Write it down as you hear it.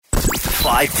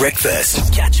5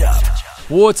 Breakfast. Catch up.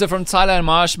 Water from Tyler and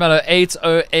Marshmallow,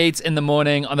 8:08 in the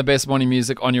morning on the best morning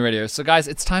music on your radio. So guys,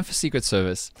 it's time for Secret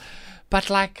Service.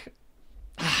 But like,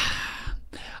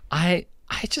 I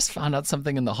just found out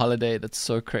something in the holiday that's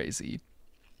so crazy.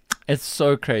 It's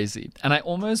so crazy. And I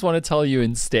almost want to tell you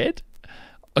instead.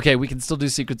 Okay, we can still do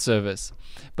Secret Service.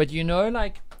 But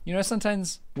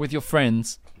sometimes with your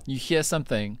friends, you hear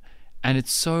something and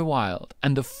it's so wild.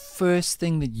 And the first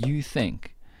thing that you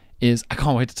think is, I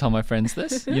can't wait to tell my friends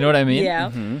this. You know what I mean? Yeah.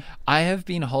 Mm-hmm. I have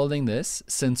been holding this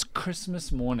since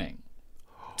Christmas morning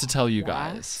to tell you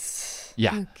guys.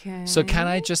 Yeah. Okay. So can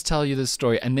I just tell you this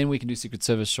story and then we can do Secret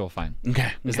Service? Sure, fine.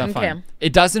 Okay. Is that Okay. fine?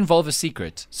 It does involve a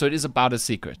secret. So it is about a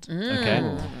secret.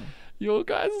 Okay. You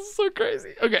guys are so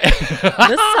crazy. Okay.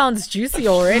 This sounds juicy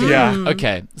already. Yeah.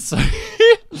 Okay. So,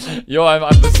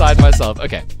 I'm beside myself.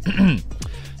 Okay.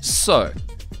 So,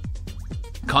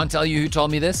 can't tell you who told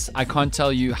me this. I can't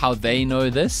tell you how they know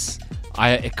this.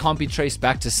 It can't be traced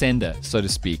back to sender, so to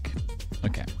speak.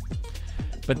 Okay.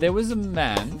 But there was a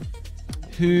man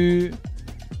who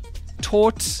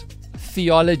taught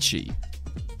theology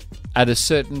at a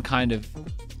certain kind of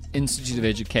institute of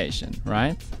education,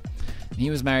 right? He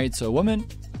was married to a woman,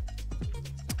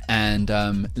 and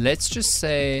let's just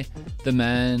say the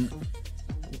man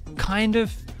kind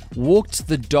of walked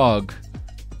the dog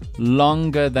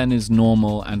longer than is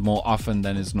normal and more often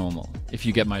than is normal, if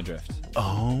you get my drift.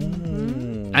 Oh.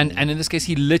 And in this case,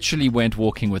 he literally went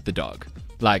walking with the dog,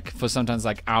 like for sometimes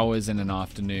like hours in an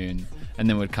afternoon, and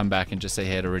then would come back and just say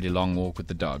he had a really long walk with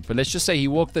the dog. But let's just say he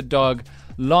walked the dog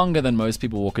longer than most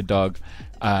people walk a dog,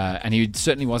 and he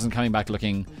certainly wasn't coming back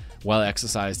looking well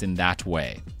exercised in that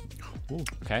way. Ooh.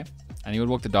 Okay? And he would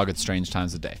walk the dog at strange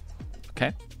times of day.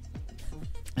 Okay?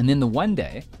 And then the one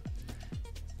day,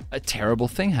 a terrible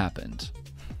thing happened.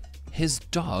 His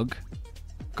dog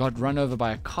got run over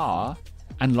by a car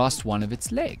and lost one of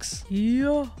its legs.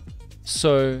 Yeah.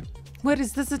 So Wait,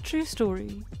 is this a true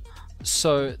story?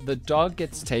 the dog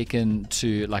gets taken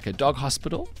to like a dog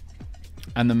hospital,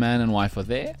 and the man and wife are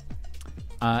there.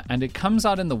 And it comes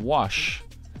out in the wash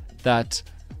that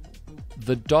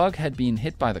the dog had been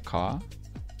hit by the car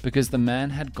because the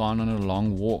man had gone on a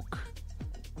long walk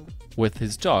with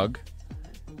his dog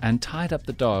and tied up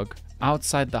the dog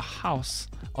outside the house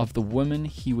of the woman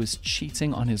he was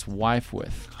cheating on his wife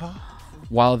with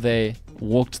while they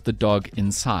walked the dog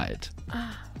inside.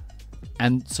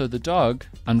 And so the dog,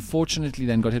 unfortunately,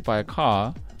 then got hit by a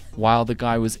car while the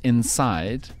guy was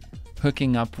inside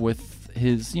hooking up with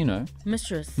his,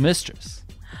 mistress.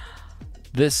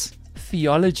 This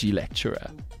theology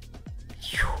lecturer.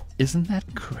 Isn't that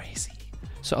crazy?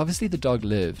 So obviously the dog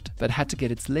lived, but had to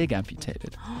get its leg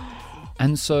amputated.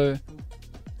 And so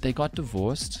they got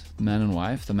divorced, man and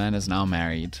wife. The man is now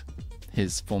married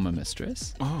his former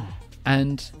mistress. Oh.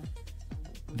 And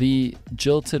the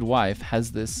jilted wife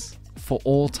has this for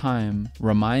all time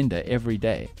reminder every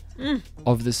day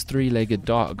of this 3-legged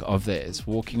dog of theirs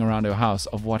walking around her house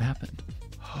of what happened.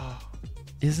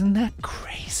 Isn't that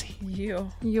crazy? Yeah.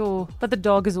 But the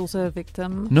dog is also a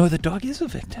victim. No, the dog is a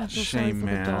victim. I feel sorry Shame, for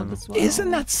the dog man. as well. Isn't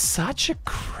that such a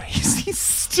crazy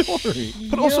story?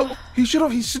 But also, he shouldn't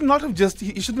have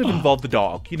involved the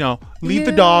dog. Leave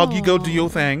the dog, you go do your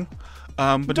thing.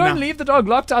 But Don't leave the dog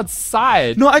locked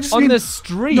outside. No, I just on mean the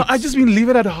street. No, I just mean leave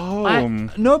it at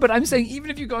home. No, but I'm saying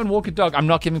even if you go and walk a dog, I'm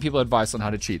not giving people advice on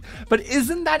how to cheat. But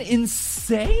isn't that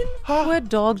insane? Poor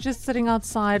dog just sitting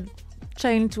outside,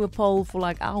 chained to a pole for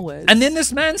like hours. And then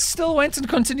this man still went and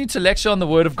continued to lecture on the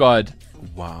word of God.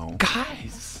 Wow.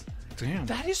 Guys, Damn.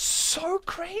 that is so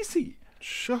crazy.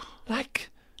 Sure.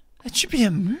 Like, that should be a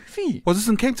movie. Was this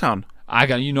in Cape Town? I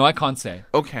can't say.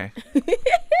 Okay.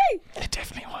 It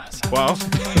definitely was. Wow.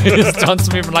 It's Dance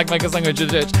to Me from Like Mike Kasango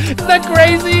Church. Isn't that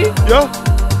crazy? Yeah.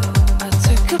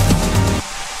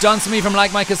 Dance to Me from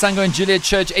Like Mike Kasango and Juliet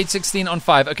Church, 8:16 on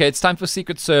 5. Okay, it's time for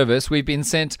Secret Service. We've been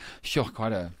sent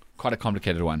quite a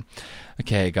complicated one.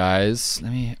 Okay, guys,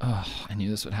 I knew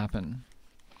this would happen.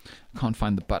 I can't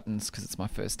find the buttons because it's my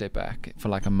first day back for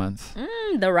like a month.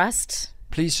 The rust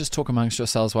Please just talk amongst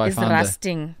yourselves while I is find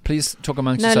rusting. Please talk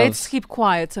amongst No, yourselves. let's keep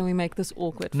quiet so we make this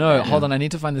awkward. No, hold on. I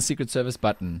need to find the Secret Service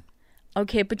button.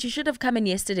 Okay, but you should have come in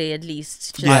yesterday at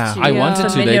least. Just Yeah. to I wanted to.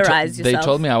 familiarize They yourself.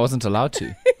 told me I wasn't allowed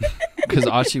to because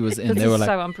Archie was in. This They were is like,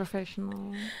 so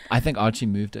unprofessional. I think Archie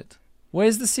moved it.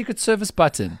 Where's the Secret Service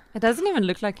button? It doesn't even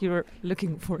look like you're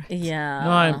looking for it. Yeah.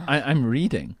 No, I'm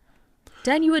reading.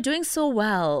 Dan, you were doing so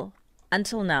well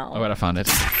until now. Oh, wait, I found it.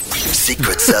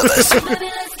 Secret Service. Baby,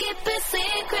 let's keep it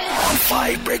secret.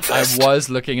 5 I Breakfast. was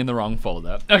looking in the wrong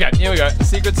folder. Okay, here we go.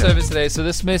 Secret Service today. So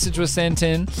this message was sent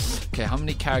in. Okay, how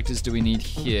many characters do we need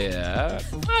here?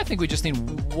 I think we just need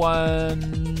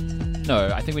one.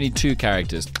 No, I think we need 2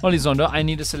 characters. Olizondo, I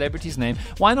need a celebrity's name.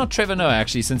 Why not Trevor Noah,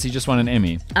 actually, since he just won an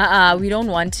Emmy? We don't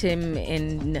want him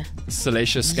in.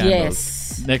 Salacious scandals.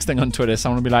 Yes. Next thing on Twitter,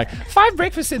 someone will be like, 5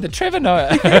 Breakfast said the Trevor Noah.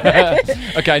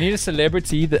 Okay, I need a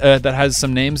celebrity that has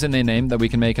some names in their name that we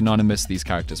can make anonymous these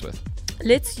characters with.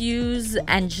 Let's use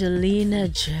Angelina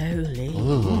Jolie.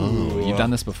 Ooh, you've done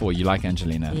this before. You like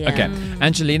Angelina. Yeah. Okay.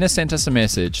 Angelina sent us a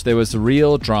message. There was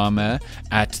real drama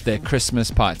at their Christmas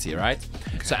party, right?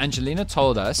 So Angelina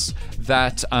told us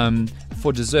that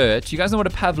for dessert, you guys know what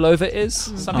a pavlova is?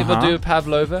 Some people do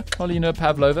pavlova. Holly, you know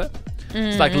pavlova?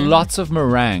 It's like lots of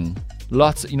meringue.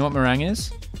 You know what meringue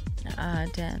is?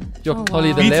 Dan.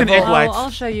 Holly, the Beaten egg level, whites.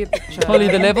 I'll show you a picture. Holly,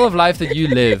 the level of life that you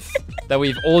live, that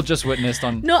we've all just witnessed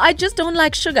on. No, I just don't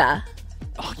like sugar.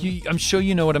 I'm sure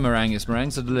you know what a meringue is.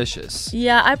 Meringues are delicious.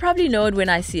 Yeah, I probably know it when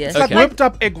I see it. It's like Okay. whipped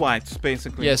up egg whites,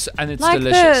 basically. Yes, and it's Like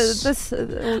delicious.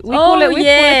 we call it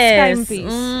yes. skein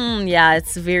piece. Yeah,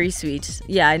 it's very sweet.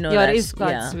 Yeah, I know Yeah, that. it is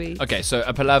quite yeah. sweet. Okay, so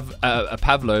a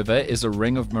pavlova is a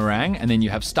ring of meringue, and then you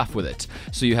have stuff with it.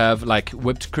 So you have like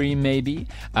whipped cream, maybe,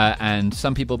 and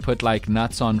some people put like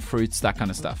nuts on fruits, that kind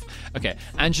of stuff. Okay,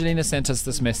 Angelina sent us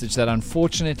this message that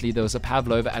unfortunately there was a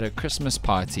pavlova at a Christmas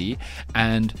party,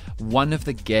 and one of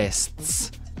the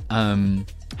guests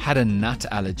had a nut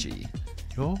allergy,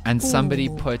 and somebody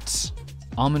put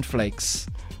almond flakes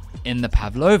in the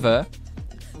pavlova,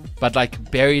 but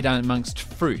like buried amongst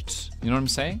fruit. You know what I'm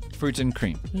saying? Fruit and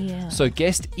cream. Yeah. So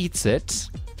guest eats it,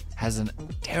 has a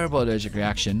terrible allergic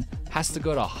reaction, has to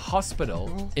go to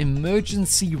hospital,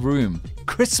 emergency room,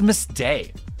 Christmas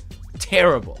Day.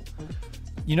 Terrible.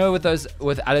 You know, with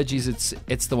allergies,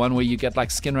 it's the one where you get like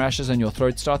skin rashes and your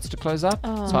throat starts to close up.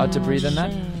 It's hard to breathe in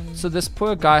that. So this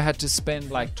poor guy had to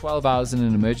spend like 12 hours in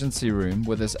an emergency room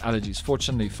with his allergies.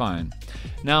 Fortunately, fine.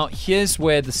 Now, here's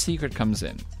where the secret comes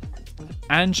in.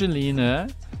 Angelina,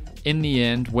 in the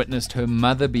end, witnessed her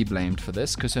mother be blamed for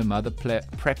this because her mother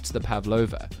prepped the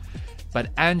pavlova.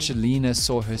 But Angelina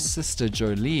saw her sister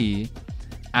Jolie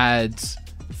add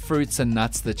fruits and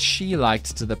nuts that she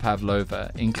liked to the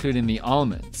pavlova, including the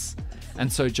almonds.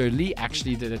 And so Jolie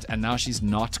actually did it, and now she's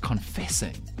not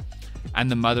confessing.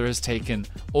 And the mother has taken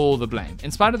all the blame,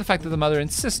 in spite of the fact that the mother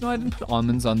insists, no, I didn't put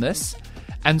almonds on this.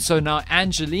 And so now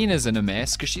Angelina's in a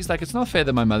mess because she's like, it's not fair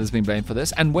that my mother's been blamed for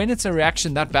this. And when it's a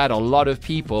reaction that bad, a lot of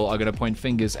people are going to point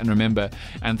fingers and remember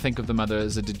and think of the mother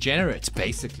as a degenerate,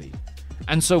 basically.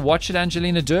 And so what should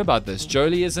Angelina do about this?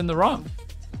 Jolie is in the wrong.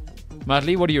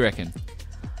 Marley, what do you reckon?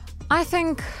 I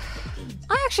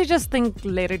actually just think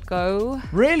let it go.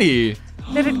 Really?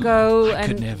 Let it go. I and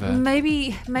could never.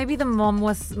 Maybe the mom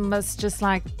must just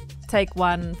like take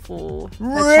one for the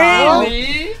child.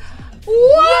 Really? Yeah,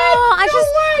 I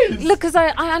just look, because I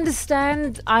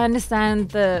understand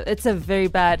it's a very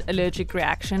bad allergic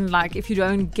reaction. Like if you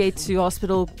don't get to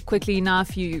hospital quickly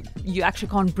enough, you actually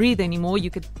can't breathe anymore. You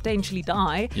could potentially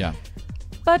die. Yeah.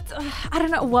 But I don't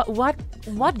know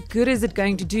what good is it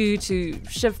going to do to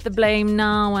shift the blame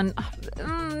now? And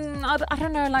I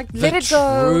don't know. Like let it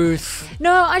go. Truth.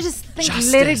 No, I just think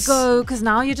let it Justice. go, because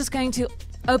now you're just going to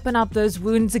open up those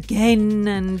wounds again.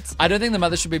 And I don't think the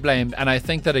mother should be blamed, and I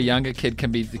think that a younger kid can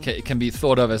be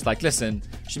thought of as like, listen,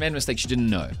 she made a mistake, she didn't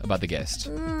know about the guest.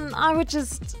 I would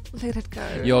just let it go.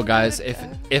 Yo, guys,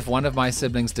 if one of my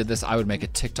siblings did this, I would make a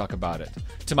TikTok about it.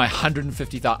 To my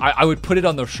 150,000, I would put it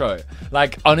on the show.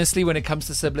 Like, honestly, when it comes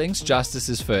to siblings, justice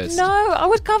is first. No, I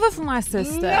would cover for my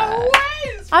sister. No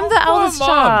way! I'm the eldest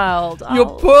child.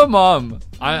 Your poor mom.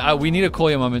 We need to call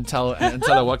your mom and tell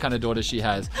her what kind of daughter she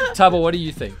has. Tabo, what do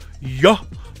you think? Yeah.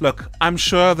 Look, I'm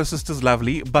sure the sister's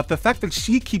lovely, but the fact that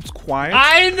she keeps quiet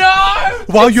I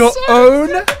know. while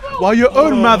your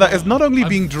own mother is not only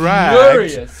being dragged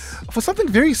Furious. for something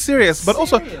very serious, but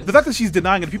also the fact that she's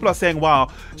denying it. People are saying, "Wow,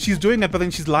 she's doing it, but then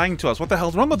she's lying to us." What the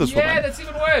hell's wrong with this woman? Yeah, that's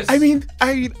even worse. I mean,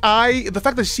 the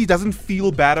fact that she doesn't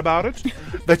feel bad about it,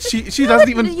 that she doesn't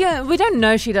even. Yeah, we don't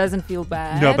know she doesn't feel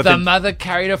bad. No, but the then, mother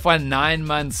carried her for 9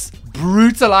 months,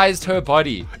 brutalized her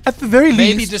body, at the very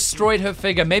maybe least, destroyed her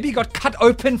figure, maybe got cut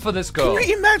open for this girl. can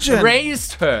you imagine?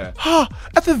 Raised her.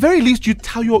 At the very least, you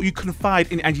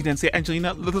confide in Angelina and say,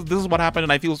 "Angelina, this is what happened,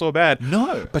 and I feel so bad."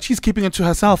 No. But she's keeping it to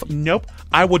herself. Nope.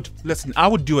 I would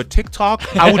do a TikTok.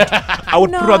 I would put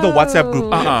it on the WhatsApp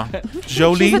group.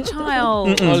 Jolie. She's a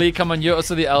child. Ollie, come on, you're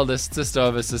also the eldest sister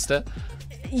of a sister.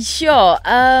 Sure.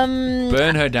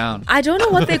 Burn her down. I don't know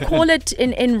what they call it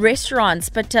in restaurants,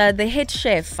 but the head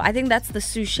chef, I think that's the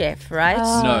sous chef, right?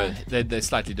 No, they're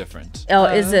slightly different. Oh,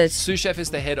 is it? Sous chef is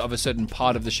the head of a certain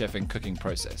part of the chefing cooking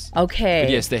process. Okay.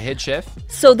 But yes, the head chef.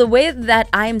 So the way that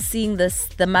I'm seeing this,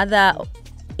 the mother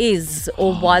is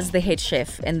or was the head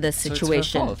chef in this So it's her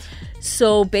situation. fault.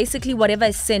 So basically, whatever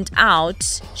is sent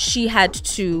out, she had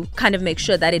to kind of make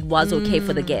sure that it was okay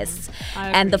for the guests.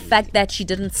 And the fact that she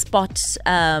didn't spot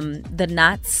the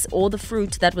nuts or the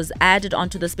fruit that was added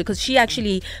onto this, because she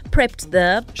actually prepped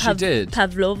the She did.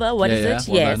 pavlova. What is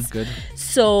it? Well Yes. done. Good.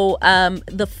 So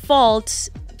the fault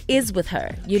is with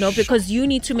her, because you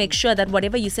need to make sure that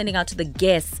whatever you're sending out to the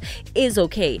guests is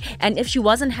okay. And if she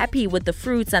wasn't happy with the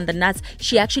fruits and the nuts,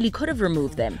 she actually could have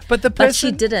removed them. But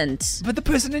she didn't. But the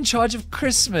person in charge of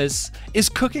Christmas is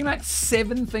cooking like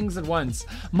 7 things at once.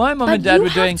 My mom But and dad you were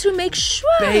have doing to make sure.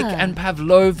 bake and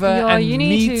pavlova Yeah, and you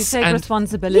need to meats take and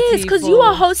responsibility. Yes, because you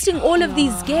are hosting all of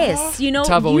these guests.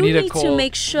 Tabo, we you need to need call- to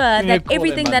make sure we need to that call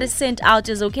everything their that mother. is sent out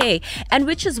is okay. And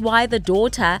which is why the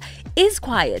daughter is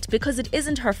quiet, because it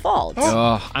isn't her fault.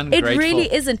 Oh, It ungrateful.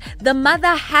 really isn't. The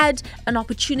mother had an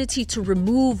opportunity to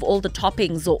remove all the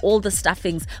toppings or all the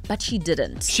stuffings, but she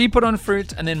didn't. She put on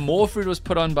fruit, and then more fruit was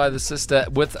put on by the sister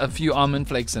with a few almond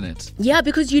flakes in it. Yeah,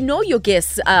 because your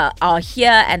guests are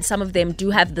here, and some of them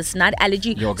do have this nut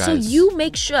allergy. Your So guys. you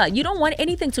make sure you don't want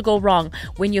anything to go wrong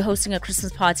when you're hosting a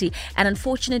Christmas party. And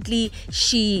unfortunately,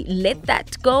 she let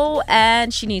that go,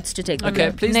 and she needs to take Okay,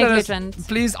 the please Negligent.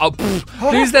 please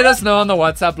let us know on the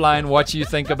WhatsApp line what you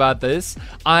think about this.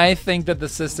 I think that the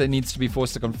sister needs to be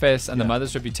forced to confess, and the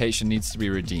mother's reputation needs to be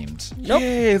redeemed.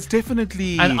 Yes,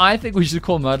 definitely. And I think we should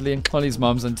call Madly and Collie's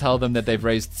moms and tell them that they've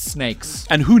raised snakes.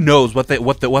 And who knows what they're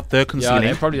Yeah, concealing.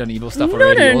 they've probably done evil stuff No,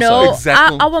 already. no. Also,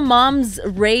 Exactly. Our moms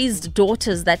raised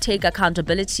daughters that take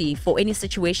accountability for any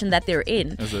situation that they're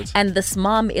in. Is it? And this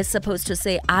mom is supposed to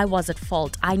say, I was at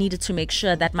fault. I needed to make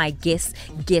sure that my guests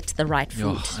get the right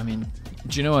food. Oh, I mean,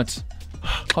 do you know what?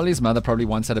 Collie's mother probably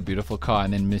once had a beautiful car,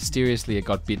 and then mysteriously it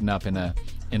got beaten up in a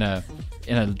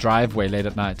driveway late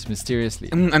at night. Mysteriously,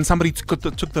 And somebody took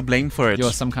the blame for it.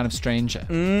 you're some kind of stranger.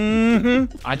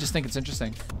 Mm-hmm. I just think it's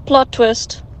interesting. Plot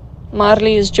twist.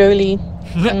 Marley is Jolie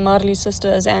and Marley's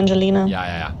sister is Angelina.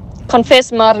 Yeah.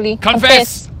 Confess, Marley.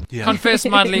 Confess, Yeah. confess,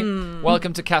 Madly.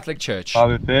 Welcome to Catholic Church.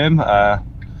 with them.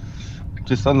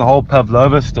 Just on the whole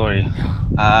Pavlova story.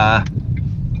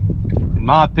 In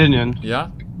my opinion, Yeah.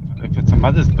 if it's a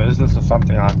mother's business or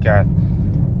something like that,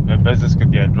 her business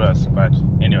could be at risk. But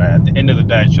anyway, at the end of the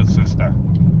day, it's your sister.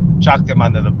 Chuck them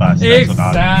under the bus. That's what I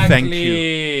Exactly. Thank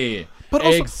you. But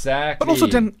also, exactly. But also,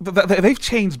 then they've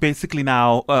changed basically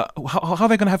now. How are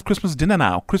they going to have Christmas dinner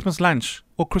now? Christmas lunch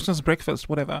or Christmas breakfast,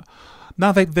 whatever.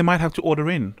 Now they might have to order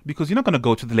in, because you're not going to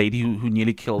go to the lady who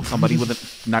nearly killed somebody with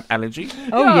a nut allergy.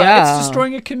 It's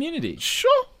destroying a community.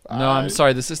 Sure. No, I'm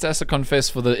sorry. The sister has to confess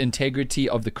for the integrity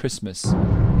of the Christmas.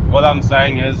 All I'm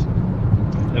saying is,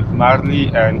 if Marley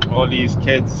and all these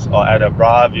kids are at a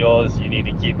bra of yours, you need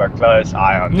to keep a close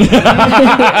eye on them.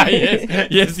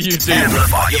 yes, you do.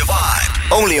 Amplify your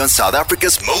vibe. Only on South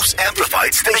Africa's most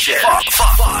amplified station.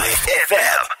 5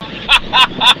 FM.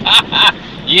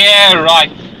 Yeah,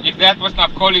 right. If that was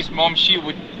not Collie's mom, she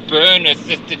would burn her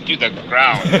sister to the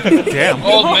ground. Damn.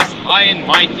 Old Miss High and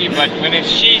Mighty, but when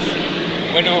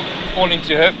it'll fall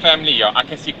into her family, yeah, I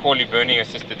can see Collie burning her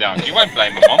sister down. You won't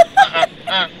blame her,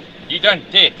 mom. You don't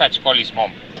dare touch Collie's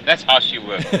mom. That's how she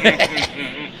works.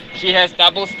 She has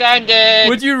double standards.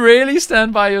 Would you really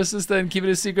stand by your sister and keep it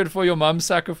a secret for your mom's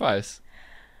sacrifice?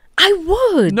 I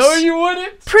would. No, you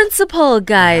wouldn't. Principal,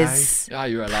 guys. Ah,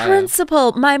 you're a liar.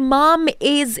 Principal, my mom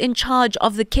is in charge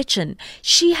of the kitchen.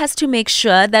 She has to make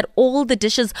sure that all the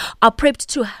dishes are prepped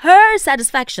to her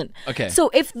satisfaction. Okay. So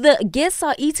if the guests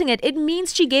are eating it, it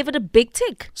means she gave it a big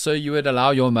tick. So you would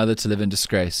allow your mother to live in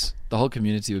disgrace? The whole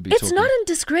community would be It's talking. not in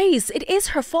disgrace. It is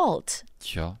her fault.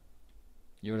 Sure.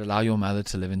 You would allow your mother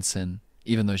to live in sin,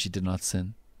 even though she did not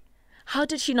sin. How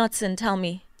did she not sin? Tell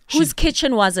me. She- Whose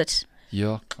kitchen was it?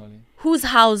 Yeah, Holly. Whose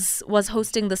house was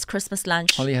hosting this Christmas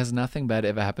lunch? Holly, has nothing bad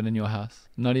ever happened in your house.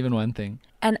 Not even one thing.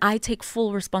 And I take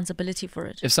full responsibility for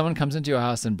it. If someone comes into your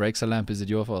house and breaks a lamp, is it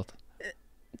your fault?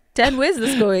 Dan, where's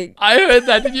this going? I heard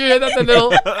that. Did you hear that?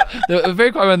 The were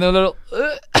very quiet when the little.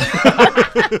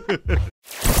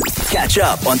 Catch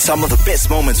up on some of the best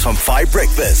moments from 5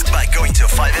 Breakfast by going to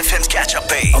 5FM's catch-up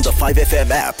page on the 5FM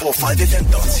app or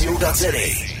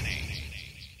 5FM.co.za.